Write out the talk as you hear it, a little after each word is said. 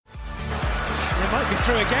might be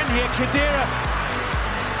through again here. Khedira,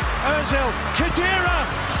 Ozil, Khedira,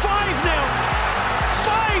 5-0,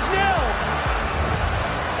 5-0.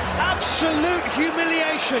 Absolute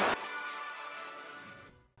humiliation.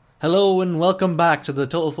 Hello and welcome back to the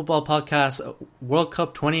Total Football Podcast World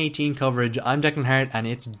Cup 2018 coverage. I'm Declan Hart and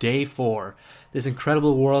it's day 4. This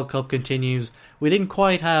incredible World Cup continues. We didn't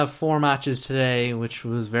quite have 4 matches today, which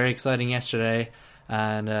was very exciting yesterday.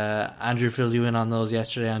 And Andrew filled you in on those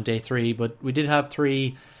yesterday on day 3. But we did have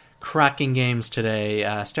 3 cracking games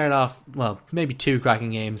today. Start off, well, maybe 2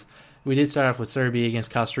 cracking games. We did start off with Serbia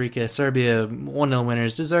against Costa Rica. Serbia 1-0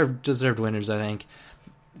 winners, deserved winners, I think.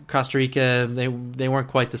 Costa Rica, they weren't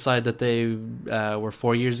quite the side that they were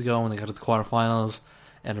 4 years ago when they got to the quarterfinals,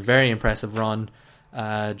 and a very impressive run.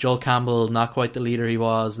 Joel Campbell, not quite the leader he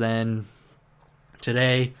was then.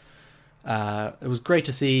 Today, it was great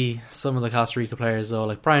to see some of the Costa Rica players though,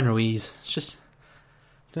 like Brian Ruiz.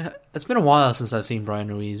 It's been a while since I've seen Brian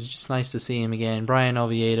Ruiz. It's just nice to see him again. Brian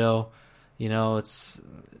Oviedo, it's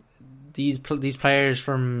these players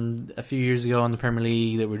from a few years ago in the Premier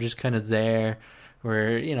League that were just kind of there,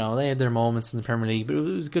 where they had their moments in the Premier League, but it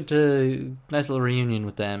was nice little reunion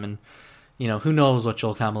with them. And who knows what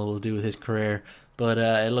Joel Campbell will do with his career, but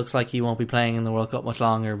it looks like he won't be playing in the World Cup much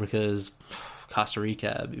longer because Costa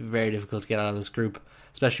Rica, it'd be very difficult to get out of this group,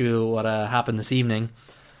 especially with what happened this evening.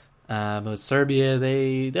 But Serbia,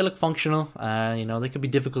 they look functional. They could be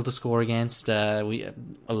difficult to score against. We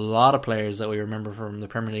a lot of players that we remember from the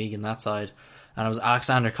Premier League in that side, and it was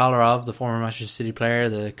Alexander Kolarov, the former Manchester City player,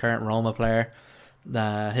 the current Roma player.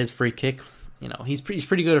 His free kick, he's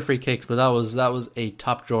pretty good at free kicks, but that was a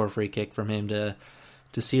top drawer free kick from him to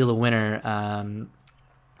seal the winner.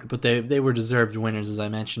 But they were deserved winners, as I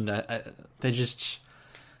mentioned.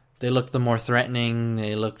 They looked the more threatening.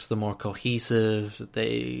 They looked the more cohesive.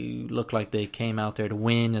 They looked like they came out there to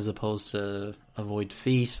win as opposed to avoid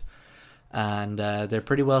defeat. And they're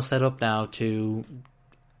pretty well set up now to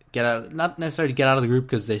get out, not necessarily get out of the group,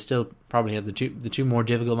 because they still probably have the two more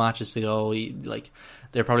difficult matches to go. Like,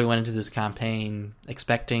 they probably went into this campaign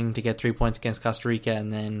expecting to get 3 points against Costa Rica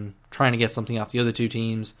and then trying to get something off the other 2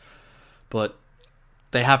 teams, but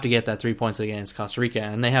they have to get that 3 points against Costa Rica,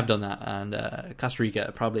 and they have done that. And Costa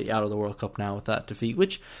Rica probably out of the World Cup now with that defeat,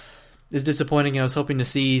 which is disappointing. I was hoping to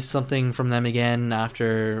see something from them again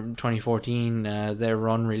after 2014. Their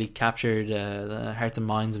run really captured the hearts and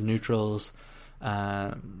minds of neutrals.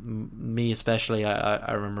 Me especially,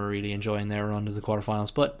 I remember really enjoying their run to the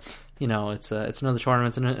quarterfinals. But it's another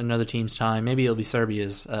tournament, another team's time. Maybe it'll be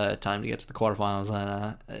Serbia's time to get to the quarterfinals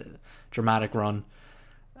and a dramatic run.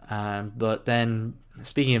 But then,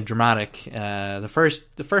 speaking of dramatic, the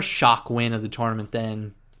first shock win of the tournament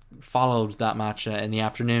then followed that match in the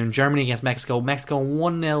afternoon. Germany against Mexico. Mexico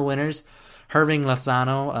 1-0 winners. Hirving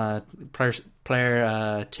Lozano,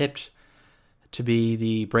 player tipped to be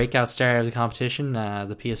the breakout star of the competition.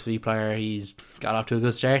 The PSV player, he's got off to a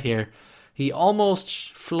good start here. He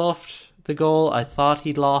almost fluffed the goal. I thought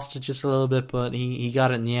he'd lost it just a little bit, but he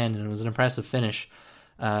got it in the end, and it was an impressive finish.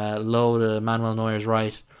 Low to Manuel Neuer's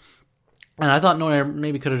right. And I thought Neuer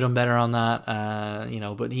maybe could have done better on that,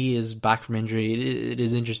 but he is back from injury. It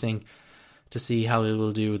is interesting to see how he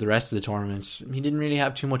will do with the rest of the tournament. He didn't really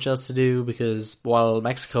have too much else to do, because while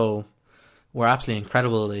Mexico were absolutely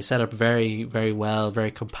incredible, they set up very, very well,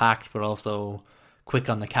 very compact, but also quick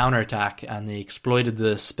on the counter-attack, and they exploited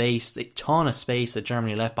the ton of space that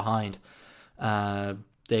Germany left behind.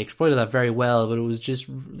 They exploited that very well, but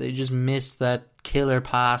they just missed that killer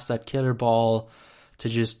pass, that killer ball to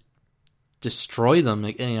just destroy them.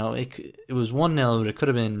 It was 1-0, but it could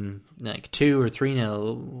have been like 2 or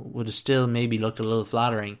 3-0, would have still maybe looked a little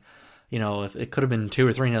flattering. If it could have been 2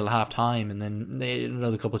 or 3-0 at half time, and then they had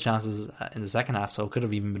another couple of chances in the second half, so it could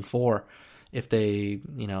have even been 4 if they,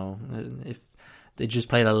 if they just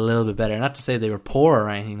played a little bit better. Not to say they were poor or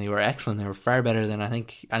anything, they were excellent. They were far better than I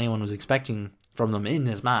think anyone was expecting from them in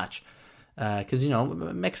this match. Because,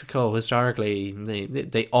 Mexico, historically,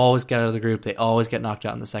 they always get out of the group, they always get knocked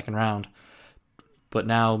out in the second round. But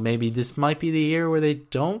now maybe this might be the year where they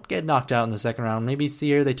don't get knocked out in the second round. Maybe it's the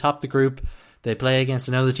year they top the group. They play against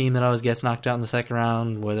another team that always gets knocked out in the second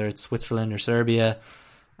round, whether it's Switzerland or Serbia.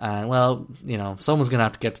 And, someone's going to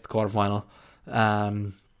have to get to the quarterfinal.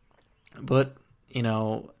 But,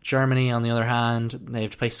 Germany, on the other hand, they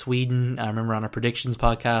have to play Sweden. I remember on our predictions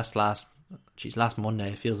podcast last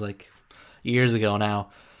Monday. It feels like years ago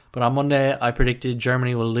now. But on Monday, I predicted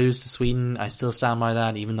Germany will lose to Sweden. I still stand by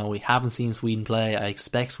that, even though we haven't seen Sweden play. I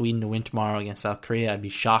expect Sweden to win tomorrow against South Korea. I'd be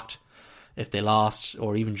shocked if they lost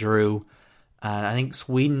or even drew. And I think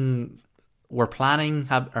Sweden were planning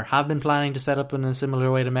have been planning to set up in a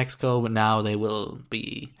similar way to Mexico, but now they'll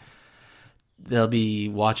be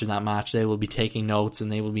watching that match. They will be taking notes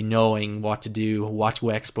and they will be knowing what to do, what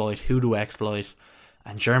to exploit, who to exploit.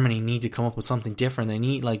 And Germany need to come up with something different. They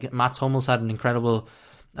need, like Mats Hummels had an incredible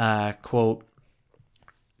quote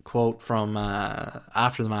from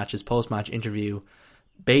after the match, his post-match interview,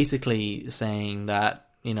 basically saying that,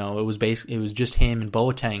 you know, it was just him and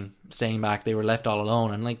Boateng staying back. They were left all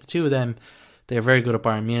alone, and like the two of them, they are very good at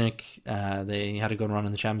Bayern Munich. They had a good run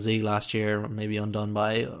in the Champions League last year, maybe undone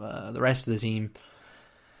by the rest of the team,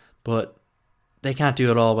 but they can't do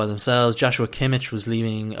it all by themselves. Joshua Kimmich was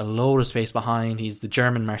leaving a load of space behind. He's the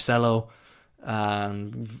German Marcelo.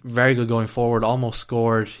 Very good going forward, almost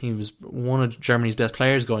scored. He was one of Germany's best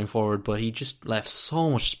players going forward, but he just left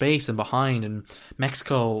so much space and behind, and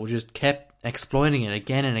Mexico just kept exploiting it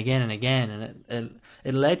again and again and again, and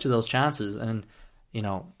it led to those chances. And, you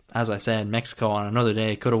know, as I said, Mexico on another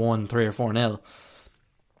day could have won 3 or 4-0.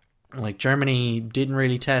 Like, Germany didn't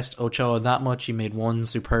really test Ochoa that much. He made one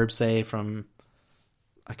superb save from,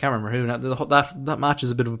 I can't remember who. Now, that match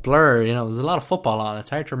is a bit of a blur. You know, there's a lot of football on. It's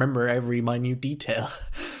hard to remember every minute detail.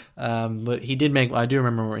 But he did I do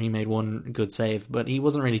remember where he made one good save, but he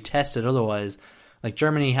wasn't really tested otherwise. Like,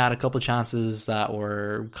 Germany had a couple of chances that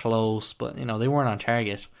were close, but, you know, they weren't on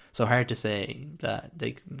target. So hard to say that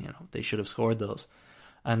they should have scored those.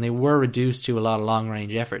 And they were reduced to a lot of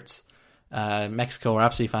long-range efforts. Mexico are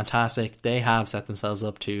absolutely fantastic. They have set themselves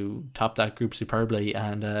up to top that group superbly,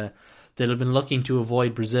 and they'll have been looking to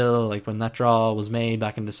avoid Brazil. Like, when that draw was made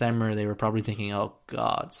back in December, they were probably thinking, oh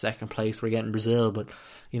God, second place, we're getting Brazil. But,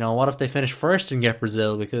 you know, what if they finish first and get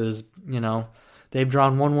Brazil? Because, you know, they've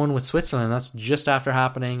drawn 1-1 with Switzerland. That's just after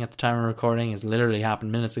happening at the time of recording. It's literally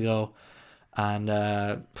happened minutes ago. And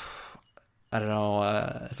I don't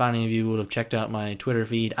know if any of you would have checked out my Twitter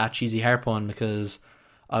feed at Cheesy Harpun, because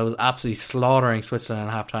I was absolutely slaughtering Switzerland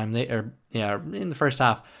at halftime. In the first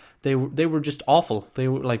half, they were just awful. They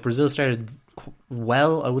were like, Brazil started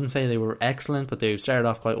well. I wouldn't say they were excellent, but they started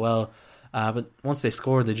off quite well. But once they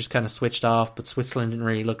scored, they just kind of switched off. But Switzerland didn't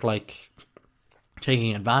really look like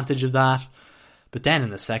taking advantage of that. But then in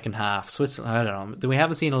the second half, Switzerland, I don't know. We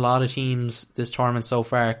haven't seen a lot of teams this tournament so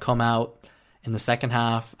far come out in the second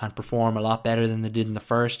half and perform a lot better than they did in the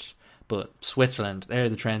first. But Switzerland, they're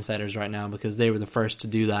the trendsetters right now, because they were the first to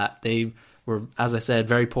do that. They were, as I said,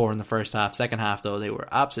 very poor in the first half. Second half, though, they were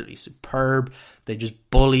absolutely superb. They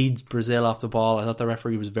just bullied Brazil off the ball. I thought the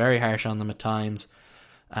referee was very harsh on them at times.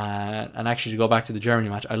 And actually, to go back to the Germany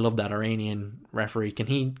match, I love that Iranian referee. Can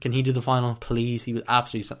he do the final, please? He was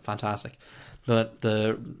absolutely fantastic. But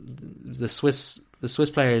the Swiss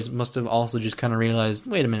players must have also just kind of realized,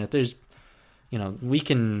 wait a minute, there's, you know, we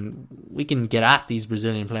can get at these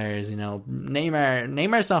Brazilian players. You know,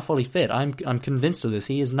 Neymar's not fully fit. I'm convinced of this.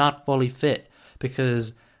 He is not fully fit,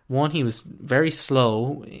 because one, he was very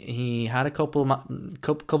slow. He had a couple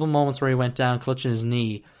moments where he went down clutching his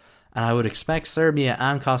knee, and I would expect Serbia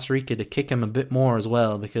and Costa Rica to kick him a bit more as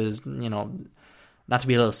well, because, you know, not to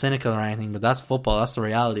be a little cynical or anything, but that's football. That's the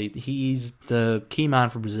reality. He's the key man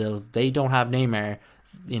for Brazil. They don't have Neymar.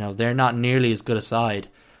 You know, they're not nearly as good a side,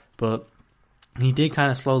 but he did kind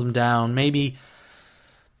of slow them down. Maybe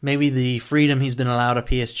the freedom he's been allowed at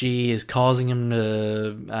PSG is causing him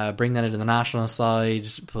to bring that into the national side,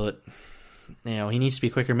 but, you know, he needs to be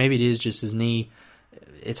quicker. Maybe it is just his knee.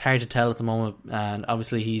 It's hard to tell at the moment, and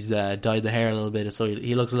obviously he's dyed the hair a little bit, so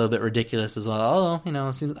he looks a little bit ridiculous as well. Although, you know,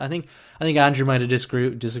 I think Andrew might have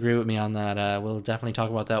disagree with me on that. We'll definitely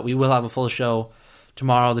talk about that. We will have a full show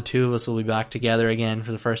tomorrow. The two of us will be back together again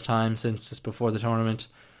for the first time since just before the tournament.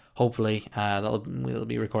 Hopefully, we'll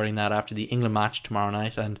be recording that after the England match tomorrow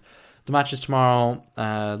night, and the matches tomorrow,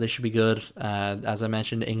 they should be good. As I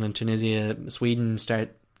mentioned, England, Tunisia, Sweden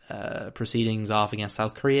start proceedings off against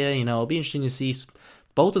South Korea. You know, it'll be interesting to see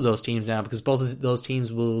both of those teams now, because both of those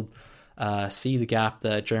teams will see the gap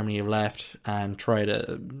that Germany have left and try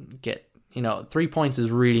to get, you know, 3 points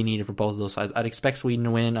is really needed for both of those sides. I'd expect Sweden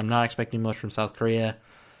to win. I'm not expecting much from South Korea.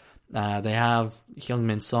 They have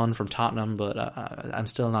Heung-min Son from Tottenham, but I'm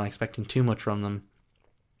still not expecting too much from them.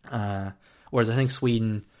 Whereas I think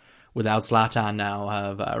Sweden, without Zlatan now,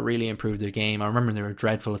 have really improved their game. I remember they were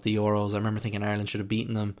dreadful at the Euros. I remember thinking Ireland should have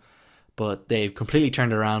beaten them, but they've completely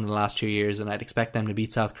turned around in the last 2 years, and I'd expect them to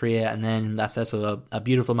beat South Korea, and then that sets up a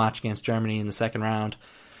beautiful match against Germany in the second round.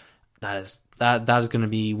 That is going to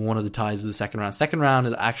be one of the ties of the second round. Second round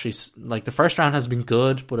is actually, like, the first round has been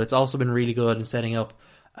good, but it's also been really good in setting up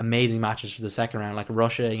amazing matches for the second round. Like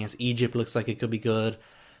Russia against Egypt looks like it could be good.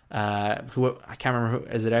 I can't remember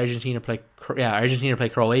is it Argentina play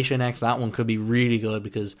Croatia next. That one could be really good,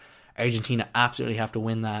 because Argentina absolutely have to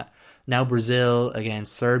win that. Now Brazil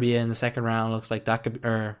against Serbia in the second round looks like that could,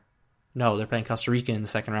 no, they're playing Costa Rica in the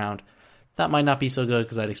second round. That might not be so good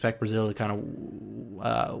because I'd expect Brazil to kind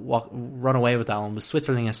of run away with that one. But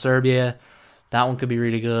Switzerland against Serbia, that one could be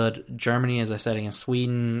really good. Germany, as I said, against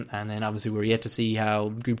Sweden, and then obviously we're yet to see how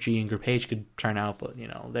Group G and Group H could turn out. But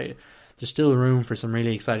there's still room for some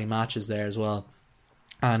really exciting matches there as well.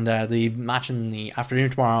 And the match in the afternoon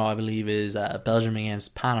tomorrow, I believe, is Belgium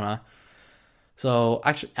against Panama. So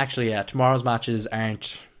actually, yeah, tomorrow's matches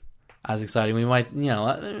aren't as exciting. We might,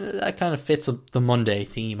 that kind of fits the Monday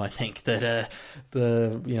theme. I think that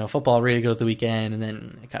the football really goes the weekend, and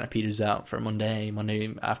then it kind of peters out for Monday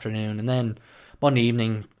afternoon, and then Monday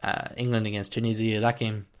evening, England against Tunisia. That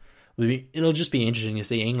game, it'll just be interesting to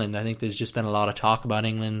see England. I think there's just been a lot of talk about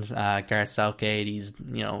England. Gareth Southgate, he's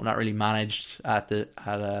not really managed at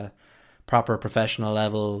a proper professional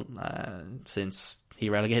level since he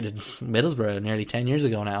relegated Middlesbrough nearly 10 years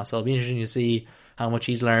ago now. So it'll be interesting to see how much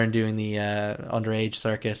he's learned doing the underage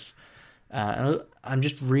circuit. And I'm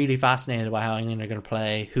just really fascinated by how England are going to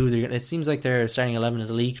play. It seems like their starting 11 is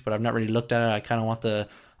leaked, but I've not really looked at it. I kind of want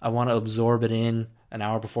to absorb it in an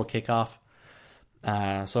hour before kickoff.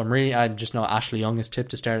 So I just know Ashley Young is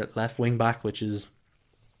tipped to start at left wing back, which is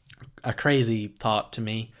a crazy thought to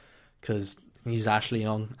me because he's Ashley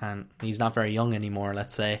Young and he's not very young anymore,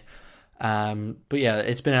 let's say. But yeah,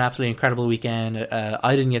 it's been an absolutely incredible weekend.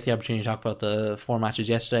 I didn't get the opportunity to talk about the 4 matches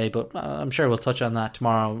yesterday, but I'm sure we'll touch on that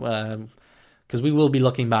tomorrow because we will be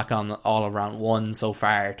looking back on all of round 1 so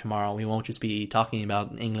far tomorrow. We won't just be talking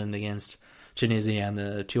about England against Tunisia and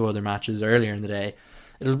the 2 other matches earlier in the day.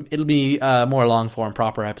 It'll be a more long form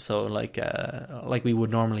proper episode like we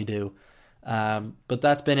would normally do. But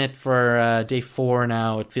that's been it for day 4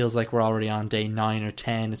 now. It feels like we're already on day 9 or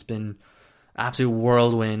 10. It's been absolute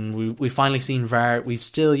whirlwind. We've finally seen VAR. We've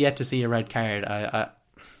still yet to see a red card.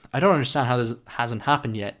 I don't understand how this hasn't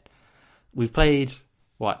happened yet. We've played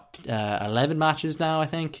 11 matches now, I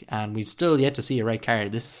think, and we've still yet to see a red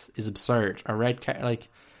card. This is absurd. A red card,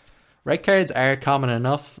 red cards are common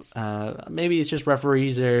enough. Maybe it's just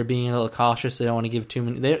referees are being a little cautious. They don't want to give too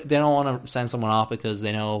many. They don't want to send someone off because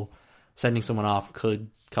they know sending someone off could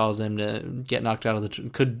cause them to get knocked out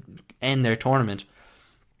of could end their tournament.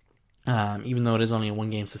 Even though it is only a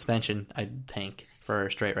 1-game suspension, I think, for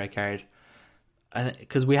a straight red card.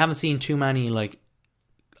 Because we haven't seen too many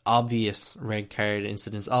obvious red card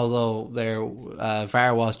incidents, although their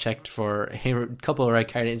VAR was checked for a couple of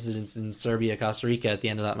red card incidents in Serbia, Costa Rica at the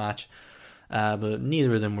end of that match. But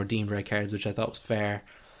neither of them were deemed red cards, which I thought was fair.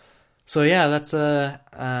 So yeah, that's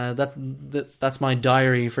my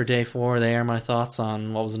diary for day 4. They are my thoughts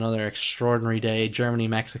on what was another extraordinary day. Germany,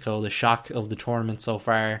 Mexico, the shock of the tournament so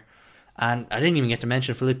far. And I didn't even get to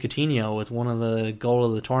mention Philippe Coutinho with one of the goal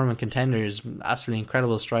of the tournament contenders. Absolutely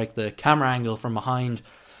incredible strike. The camera angle from behind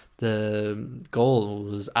the goal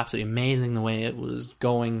was absolutely amazing. The way it was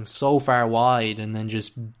going so far wide and then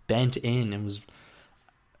just bent in.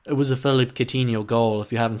 It was a Philippe Coutinho goal.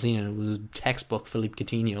 If you haven't seen it, it was textbook Philippe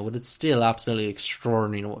Coutinho. But it's still absolutely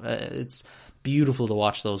extraordinary. It's beautiful to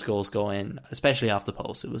watch those goals go in, especially off the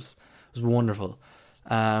post. It was wonderful.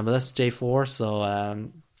 But that's day 4. So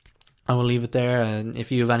I will leave it there, and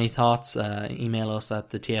if you have any thoughts, email us at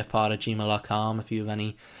thetfpod@gmail.com. If you have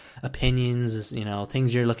any opinions,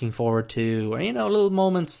 things you're looking forward to, or little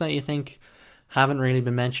moments that you think haven't really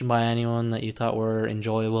been mentioned by anyone that you thought were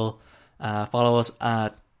enjoyable, follow us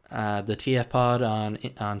at the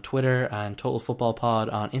TFPod on Twitter and Total Football Pod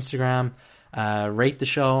on Instagram. Rate the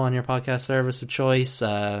show on your podcast service of choice.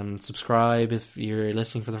 Subscribe if you're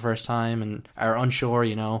listening for the first time and are unsure.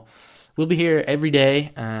 We'll be here every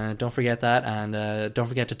day. Don't forget that. And don't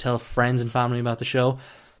forget to tell friends and family about the show.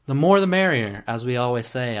 The more the merrier, as we always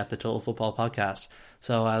say at the Total Football Podcast.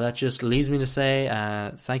 So that just leaves me to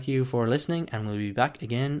say thank you for listening, and we'll be back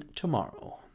again tomorrow.